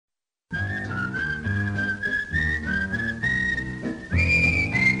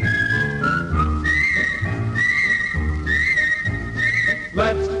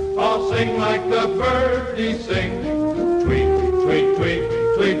sing like the birdies sing. Tweet, tweet, tweet,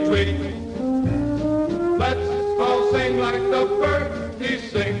 tweet, tweet. Let's all sing like the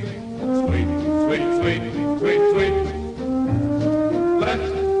birdies sing. Sweet, sweet, sweet, sweet, sweet. Let's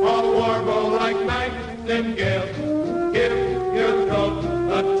all warble like nightingales. Give your throat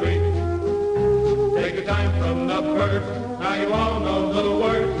a treat. Take a time from the birds. Now you all know the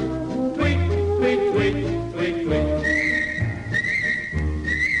words. Tweet, tweet, tweet, tweet, tweet.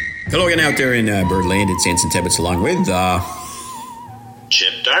 Hello again out there in Birdland. It's Anson Tebbets along with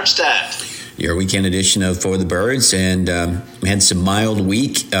Chip Darmstadt. Your weekend edition of For the Birds, and we had some mild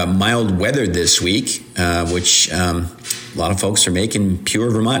weather this week, which a lot of folks are making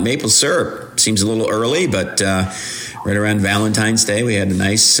pure Vermont maple syrup. Seems a little early, but right around Valentine's Day we had a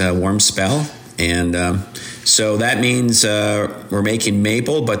nice warm spell, and so that means we're making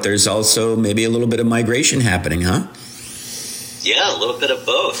maple, but there's also maybe a little bit of migration happening, huh? Yeah, a little bit of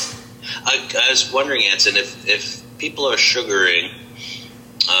both. I was wondering, Anson, if people are sugaring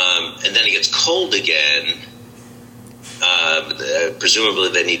and then it gets cold again, presumably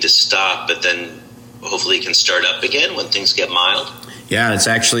they need to stop, but then hopefully it can start up again when things get mild. Yeah, it's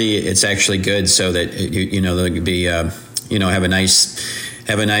actually good, so that there could be have a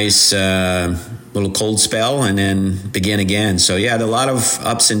nice little cold spell and then begin again. So yeah, a lot of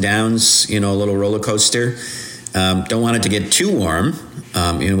ups and downs. A little roller coaster. Don't want it to get too warm.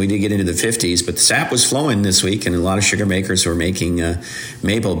 We did get into the 50s, but the sap was flowing this week, and a lot of sugar makers were making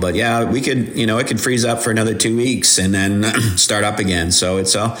maple. But yeah, we could, it could freeze up for another 2 weeks and then start up again. So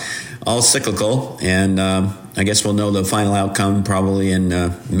it's all cyclical, and I guess we'll know the final outcome probably in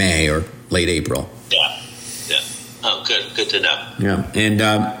May or late April. Yeah. Oh, good to know. Yeah, and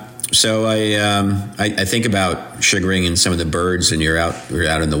so I think about sugaring in some of the birds, and we're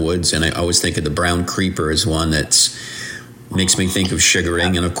out in the woods, and I always think of the brown creeper as one that's makes me think of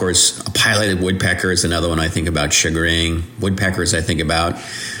sugaring. And of course, a pileated woodpecker is another one I think about sugaring. Woodpeckers I think about.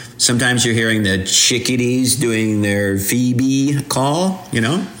 Sometimes you're hearing the chickadees doing their Phoebe call,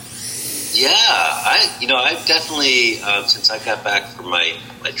 Yeah, I've definitely, since I got back from my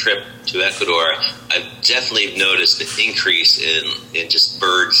trip to Ecuador, I've definitely noticed an increase in just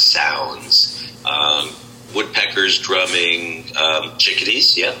bird sounds. Woodpeckers drumming,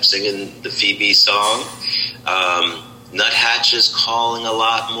 chickadees, singing the Phoebe song. Nuthatches calling a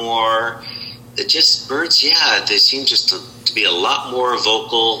lot more. Birds, they seem just to be a lot more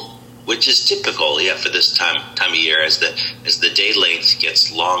vocal, which is typical, for this time of year. As the day length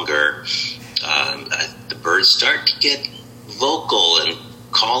gets longer, the birds start to get vocal and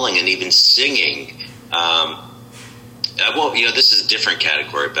calling and even singing. This is a different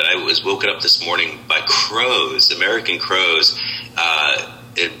category, but I was woken up this morning by crows, American crows,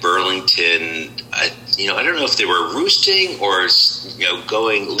 in Burlington. I don't know if they were roosting or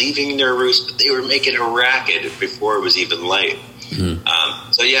leaving their roost, but they were making a racket before it was even light. Mm-hmm.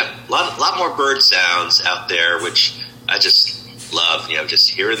 A lot more bird sounds out there, which I just love. Just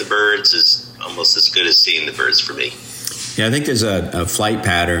hearing the birds is almost as good as seeing the birds for me. Yeah, I think there's a flight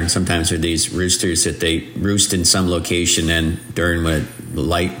pattern. Sometimes there are these roosters that they roost in some location, and during when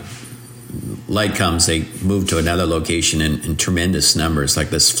light comes, they move to another location in tremendous numbers, like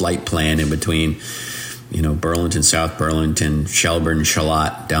this flight plan in between, Burlington, South Burlington, Shelburne,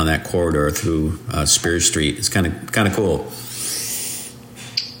 Charlotte, down that corridor through Spear Street. It's kind of cool.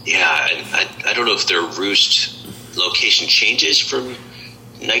 Yeah, I don't know if their roost location changes from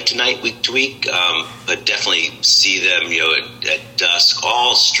night to night, week to week, but definitely see them, at dusk,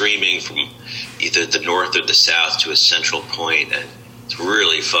 all streaming from either the north or the south to a central point, and it's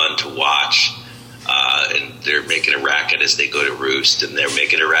really fun to watch. And they're making a racket as they go to roost, and they're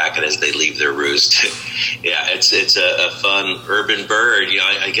making a racket as they leave their roost. Yeah, it's a fun urban bird.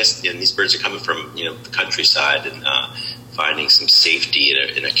 I guess these birds are coming from the countryside and finding some safety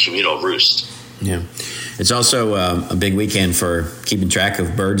in a communal roost. Yeah. It's also a big weekend for keeping track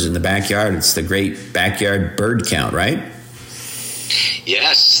of birds in the backyard. It's the great backyard bird count, right?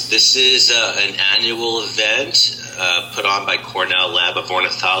 Yes, this is an annual event put on by Cornell Lab of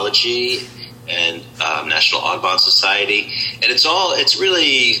Ornithology and National Audubon Society. And it's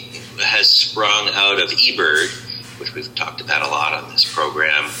really has sprung out of eBird, which we've talked about a lot on this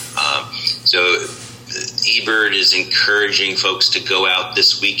program. So eBird is encouraging folks to go out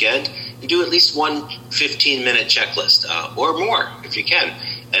this weekend and do at least one 15-minute checklist or more if you can.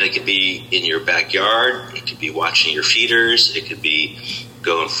 And it could be in your backyard. It could be watching your feeders. It could be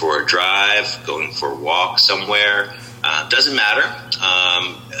going for a drive, going for a walk somewhere. Doesn't matter.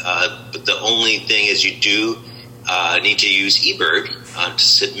 But the only thing is you do need to use eBird to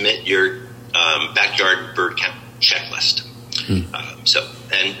submit your backyard bird count checklist.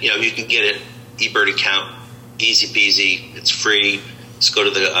 You can get an eBird account, easy peasy. It's free. Just go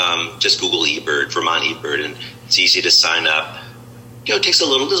to just Google eBird, Vermont eBird, and it's easy to sign up. It takes there's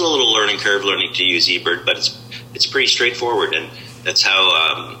a little learning curve learning to use eBird, but it's pretty straightforward, and that's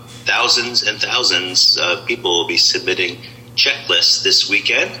how thousands and thousands of people will be submitting checklists this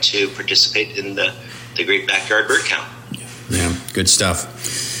weekend to participate in the Great Backyard Bird Count. Yeah, good stuff.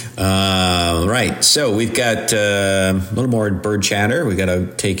 Right, so we've got a little more bird chatter. We've got to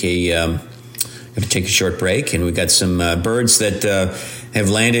take a short break, and we've got some birds that have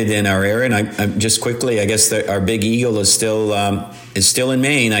landed in our area. And I just quickly, I guess our big eagle is still in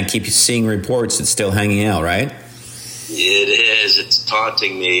Maine. I keep seeing reports it's still hanging out, right? It is. It's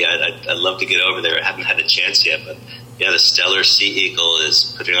taunting me. I'd love to get over there. I haven't had a chance yet, but yeah, the Stellar Sea Eagle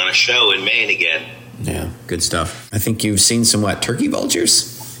is putting on a show in Maine again. Yeah, good stuff. I think you've seen some turkey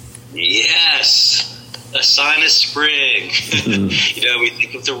vultures? Yes. A sign of spring. We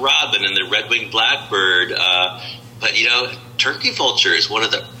think of the robin and the red-winged blackbird, but turkey vulture is one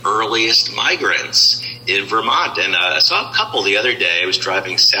of the earliest migrants in Vermont. And I saw a couple the other day. I was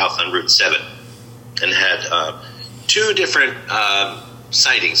driving south on Route 7 and had two different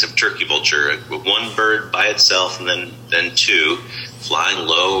sightings of turkey vulture. One bird by itself, and then two flying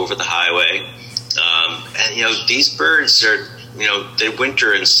low over the highway. And these birds are, they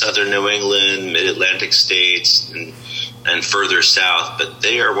winter in southern New England, mid-Atlantic states, and further south. But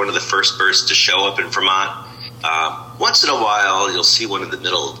they are one of the first birds to show up in Vermont. Once in a while, you'll see one in the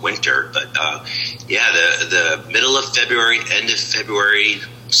middle of winter. But the middle of February, end of February,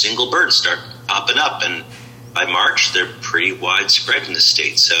 single birds start popping up, and by March, they're pretty widespread in the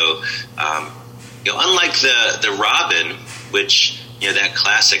state. So, unlike the robin, which, that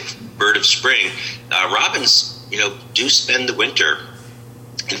classic bird of spring, robins, do spend the winter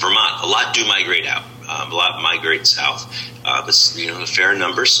in Vermont. A lot do migrate out. A lot migrate south. But, a fair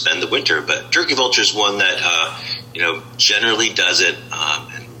number spend the winter. But turkey vulture is one that, generally does it.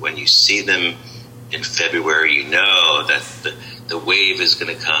 And when you see them in February, that the wave is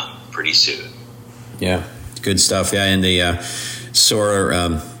going to come pretty soon. Yeah. Good stuff, yeah, and they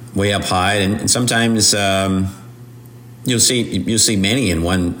soar way up high, and sometimes you'll see many in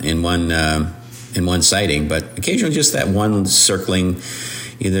one sighting, but occasionally just that one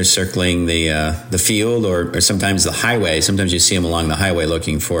either circling the field or sometimes the highway. Sometimes you see them along the highway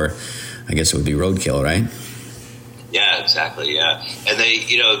looking for, I guess it would be roadkill, right? Yeah, exactly. Yeah, and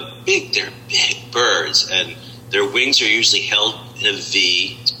they're big birds, and their wings are usually held in a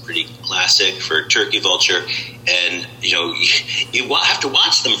V. It's pretty classic for turkey vulture, and you have to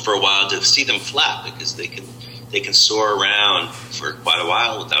watch them for a while to see them flap, because they can soar around for quite a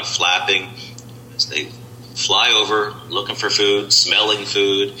while without flapping as they fly over looking for food, smelling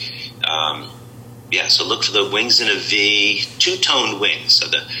food. So look for the wings in a V, two-toned wings. So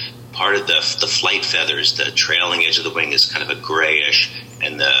the part of the flight feathers, the trailing edge of the wing is kind of a grayish,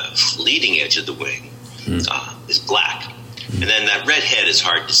 and the leading edge of the wing is black. And then that red head is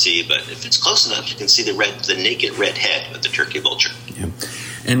hard to see, but if it's close enough, you can see the naked red head of the turkey vulture. Yeah.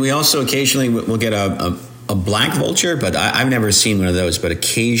 And we also occasionally will get a black vulture, but I've never seen one of those. But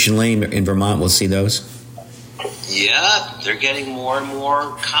occasionally in Vermont, we'll see those. Yeah, they're getting more and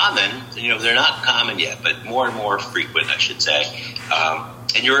more common. They're not common yet, but more and more frequent, I should say.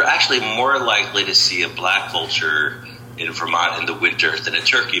 And you're actually more likely to see a black vulture in Vermont in the winter than a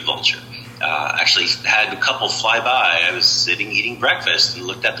turkey vulture. Actually had a couple fly by. I was sitting eating breakfast and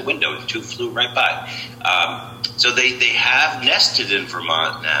looked out the window, and two flew right by. So they have nested in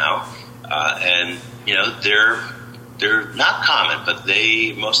Vermont now, and they're not common, but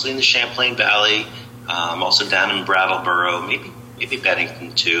they mostly in the Champlain Valley, also down in Brattleboro, maybe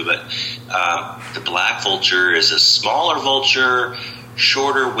Bennington too. But the black vulture is a smaller vulture,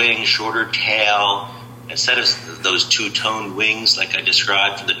 shorter wing, shorter tail. Instead of those two-toned wings like I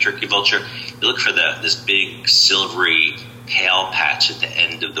described for the turkey vulture, you look for this big silvery tail patch at the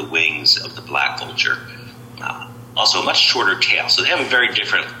end of the wings of the black vulture. Also a much shorter tail, so they have a very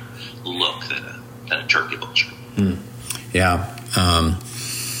different look than a turkey vulture. Yeah.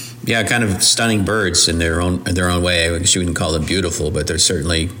 Kind of stunning birds in their own way. I guess you wouldn't call them beautiful, but they're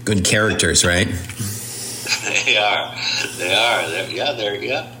certainly good characters, right? They are.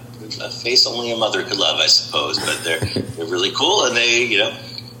 They're a face only a mother could love, I suppose, but they're really cool, and they,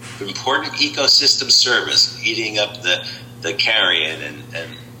 important ecosystem service, eating up the carrion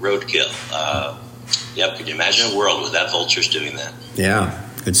and roadkill. Could you imagine a world without vultures doing that? Yeah,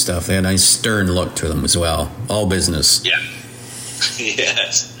 good stuff. They had a nice stern look to them as well. All business. Yeah.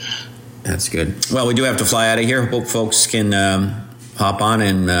 Yes. That's good. Well, we do have to fly out of here. Hope folks can hop on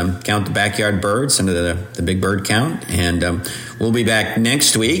and count the backyard birds under the big bird count. And we'll be back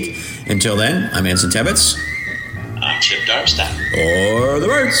next week. Until then, I'm Anson Tebbets. I'm Chip Darmstadt. Or the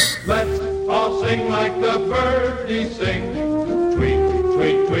birds. Let's all sing like the birdies sing. Tweet,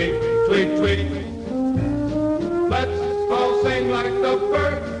 tweet, tweet, tweet, tweet. Let's all sing like the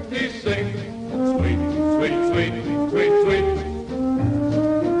birdies sing. Sweet, sweet, sweet, sweet, sweet.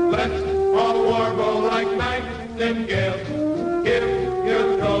 Let's all warble like nightingales.